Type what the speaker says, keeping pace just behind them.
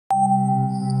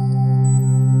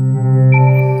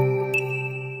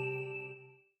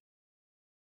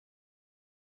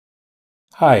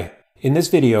Hi, in this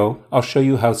video, I'll show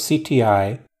you how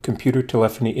CTI, Computer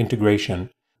Telephony Integration,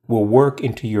 will work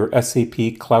into your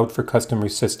SAP Cloud for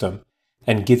Customers system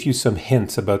and give you some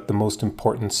hints about the most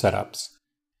important setups.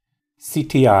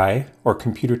 CTI, or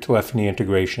Computer Telephony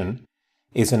Integration,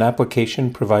 is an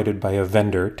application provided by a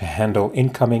vendor to handle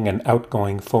incoming and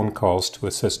outgoing phone calls to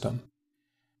a system.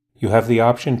 You have the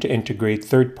option to integrate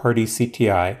third-party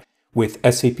CTI with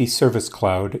SAP Service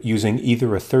Cloud using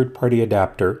either a third-party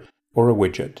adapter or a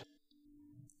widget.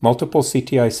 Multiple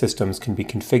CTI systems can be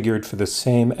configured for the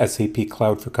same SAP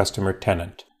Cloud for Customer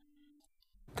tenant.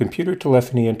 Computer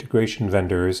telephony integration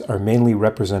vendors are mainly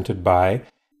represented by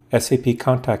SAP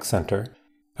Contact Center,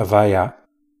 Avaya,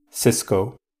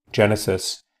 Cisco,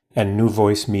 Genesys, and New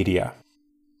Voice Media.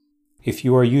 If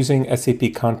you are using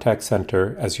SAP Contact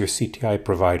Center as your CTI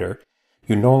provider,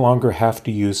 you no longer have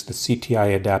to use the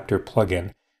CTI adapter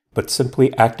plugin, but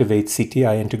simply activate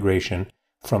CTI integration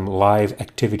from Live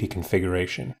Activity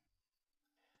Configuration.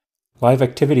 Live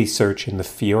Activity Search in the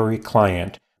Fiori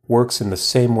client works in the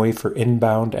same way for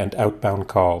inbound and outbound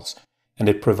calls, and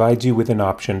it provides you with an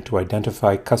option to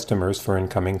identify customers for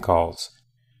incoming calls.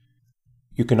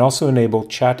 You can also enable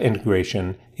chat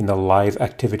integration in the Live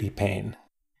Activity pane.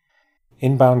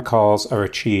 Inbound calls are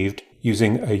achieved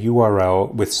using a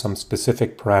URL with some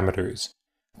specific parameters: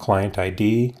 client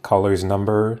ID, caller's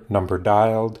number, number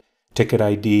dialed, ticket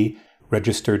ID,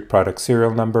 registered product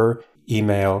serial number,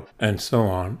 email, and so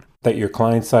on, that your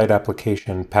client-side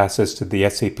application passes to the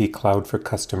SAP Cloud for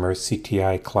Customers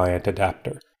CTI client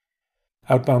adapter.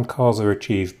 Outbound calls are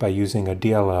achieved by using a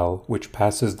DLL which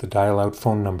passes the dial-out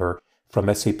phone number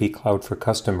from SAP Cloud for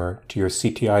Customer to your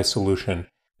CTI solution,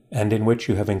 and in which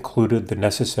you have included the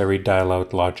necessary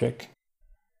dial-out logic.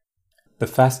 The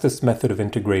fastest method of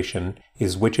integration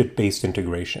is widget-based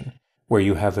integration, where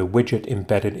you have a widget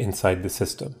embedded inside the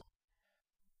system.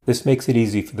 This makes it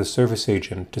easy for the service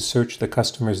agent to search the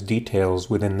customer's details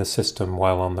within the system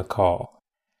while on the call.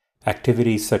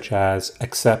 Activities such as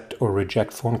accept or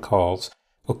reject phone calls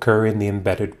occur in the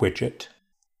embedded widget.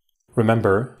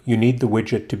 Remember, you need the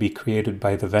widget to be created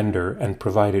by the vendor and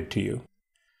provided to you.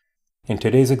 In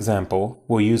today's example,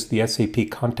 we'll use the SAP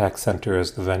Contact Center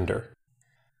as the vendor.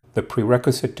 The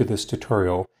prerequisite to this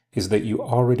tutorial is that you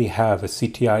already have a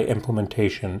CTI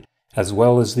implementation as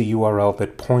well as the URL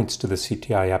that points to the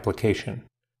CTI application.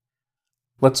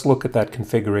 Let's look at that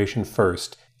configuration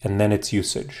first, and then its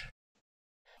usage.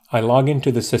 I log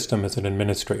into the system as an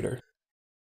administrator.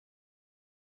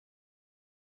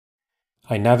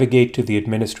 I navigate to the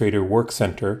Administrator Work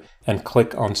Center and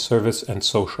click on Service and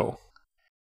Social.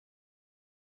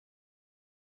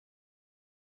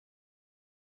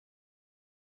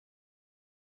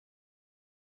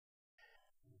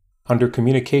 Under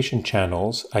Communication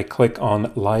Channels, I click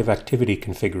on Live Activity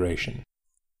Configuration.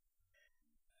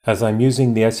 As I'm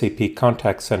using the SAP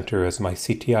Contact Center as my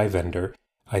CTI vendor,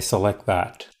 I select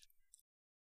that.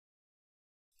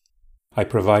 I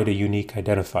provide a unique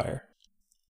identifier.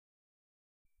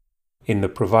 In the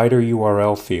Provider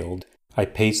URL field, I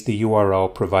paste the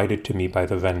URL provided to me by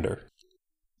the vendor.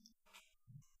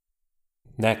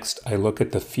 Next, I look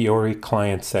at the Fiori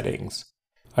client settings.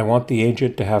 I want the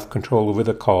agent to have control over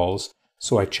the calls,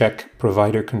 so I check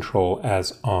Provider Control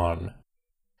as On.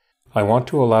 I want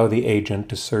to allow the agent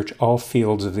to search all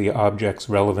fields of the objects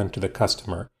relevant to the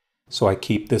customer, so I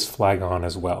keep this flag on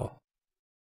as well.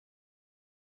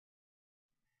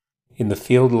 In the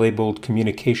field labeled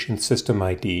Communication System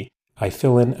ID, I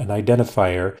fill in an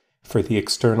identifier for the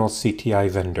external CTI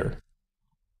vendor.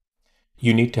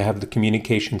 You need to have the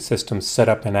communication system set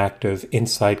up and active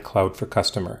inside Cloud for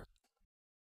Customer.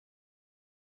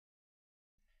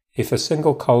 If a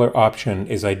single caller option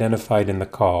is identified in the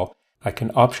call, I can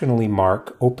optionally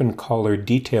mark Open Caller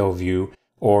Detail View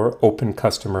or Open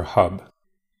Customer Hub.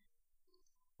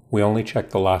 We only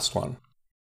check the last one.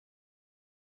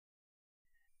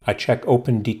 I check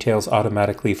Open Details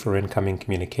automatically for incoming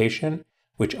communication,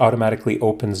 which automatically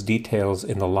opens details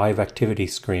in the live activity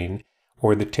screen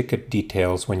or the ticket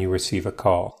details when you receive a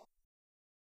call.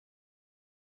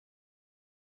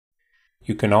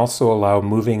 You can also allow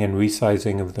moving and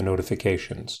resizing of the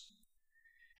notifications.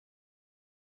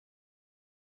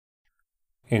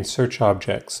 In Search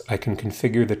Objects, I can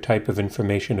configure the type of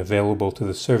information available to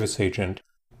the service agent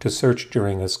to search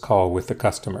during his call with the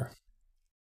customer.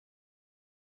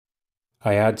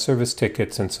 I add service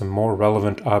tickets and some more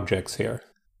relevant objects here.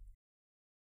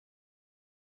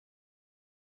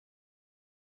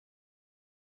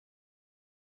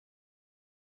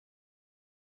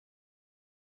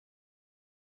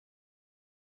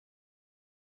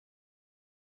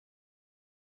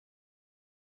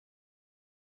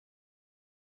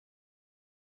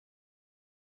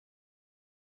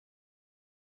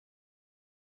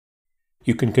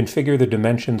 You can configure the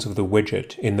dimensions of the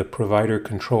widget in the Provider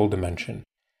Control dimension.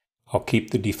 I'll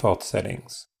keep the default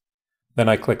settings. Then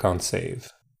I click on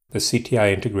Save. The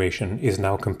CTI integration is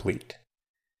now complete.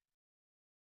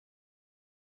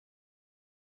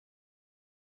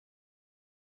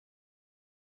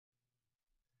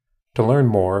 To learn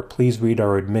more, please read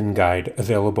our admin guide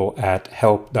available at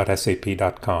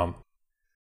help.sap.com.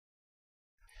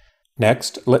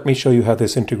 Next, let me show you how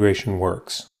this integration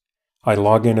works. I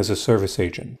log in as a service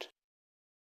agent.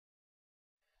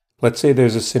 Let's say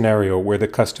there's a scenario where the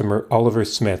customer Oliver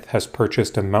Smith has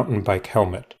purchased a mountain bike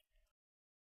helmet.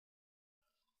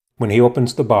 When he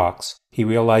opens the box, he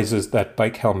realizes that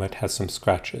bike helmet has some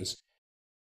scratches.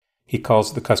 He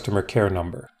calls the customer care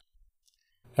number.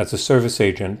 As a service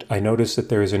agent, I notice that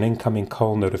there is an incoming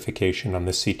call notification on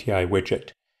the CTI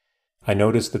widget. I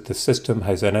notice that the system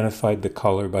has identified the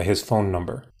caller by his phone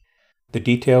number. The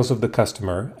details of the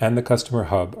customer and the customer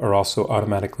hub are also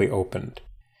automatically opened.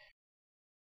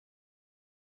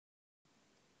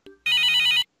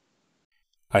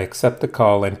 I accept the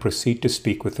call and proceed to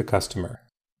speak with the customer.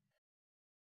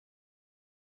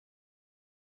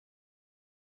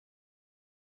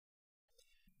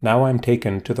 Now I'm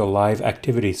taken to the live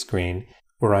activity screen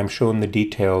where I'm shown the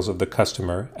details of the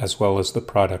customer as well as the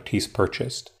product he's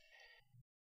purchased.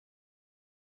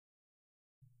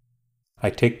 I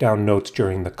take down notes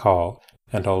during the call,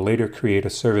 and I'll later create a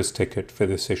service ticket for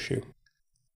this issue.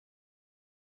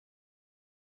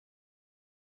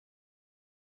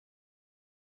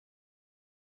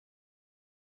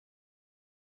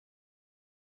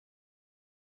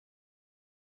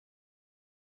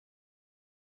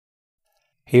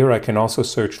 Here I can also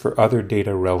search for other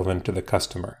data relevant to the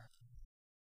customer.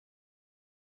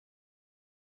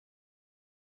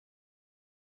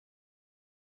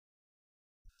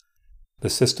 The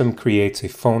system creates a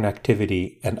phone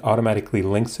activity and automatically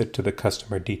links it to the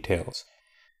customer details.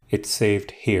 It's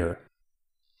saved here.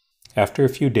 After a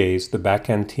few days, the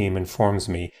back-end team informs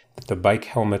me that the bike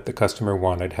helmet the customer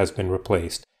wanted has been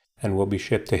replaced and will be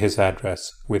shipped to his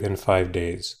address within 5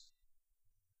 days.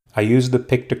 I use the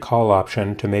Pick to Call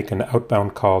option to make an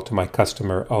outbound call to my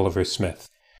customer, Oliver Smith.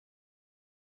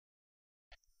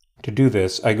 To do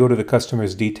this, I go to the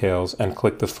customer's details and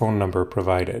click the phone number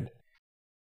provided.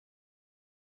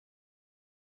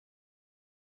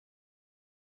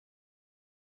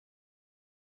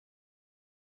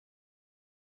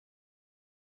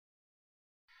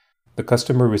 The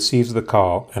customer receives the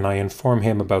call, and I inform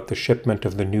him about the shipment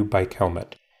of the new bike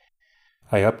helmet.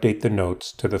 I update the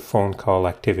notes to the phone call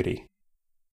activity.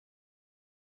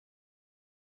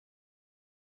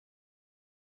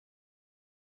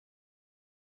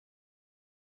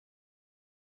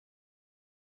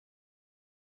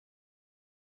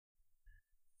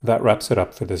 That wraps it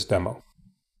up for this demo.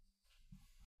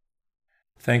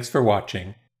 Thanks for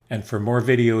watching, and for more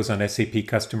videos on SAP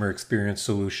Customer Experience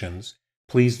Solutions,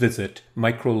 please visit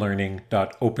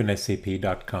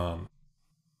microlearning.opensap.com.